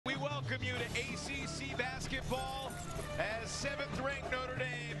welcome you to ACC basketball as 7th-ranked Notre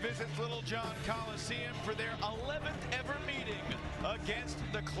Dame visits Littlejohn Coliseum for their 11th ever meeting against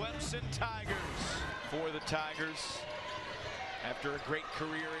the Clemson Tigers. For the Tigers, after a great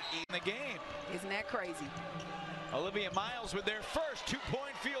career in the game. Isn't that crazy? Olivia Miles with their first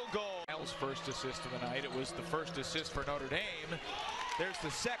two-point field goal. Miles' first assist of the night. It was the first assist for Notre Dame. There's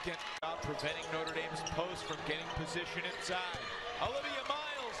the second. Preventing Notre Dame's post from getting position inside. Olivia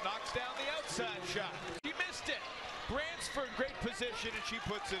Miles knocks down the outside shot. She missed it. Bransford, great position, and she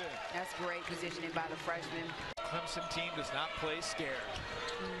puts it in. That's great positioning by the freshman. Clemson team does not play scared.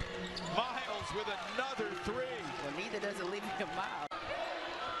 Miles with another three. Well, neither does Olivia Miles.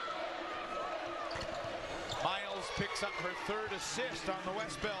 Miles picks up her third assist on the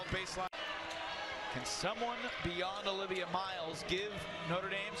West Bell baseline. Can someone beyond Olivia Miles give Notre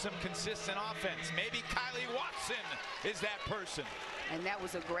Dame some consistent offense? Maybe Kylie Watson is that person. And that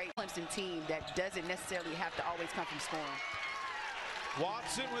was a great Clemson team that doesn't necessarily have to always come from scoring.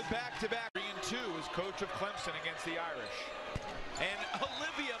 Watson with back-to-back 3 and 2 as coach of Clemson against the Irish. And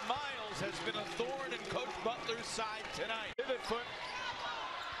Olivia Miles has been a thorn in Coach Butler's side tonight. Pivot foot.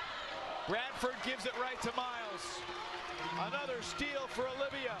 Bradford gives it right to Miles. Another steal for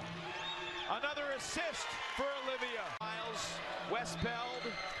Olivia. Another assist for Olivia. Miles,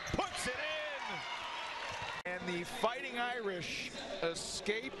 Westbeld puts it in. And the Fighting Irish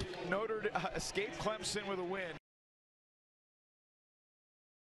escape Clemson with a win.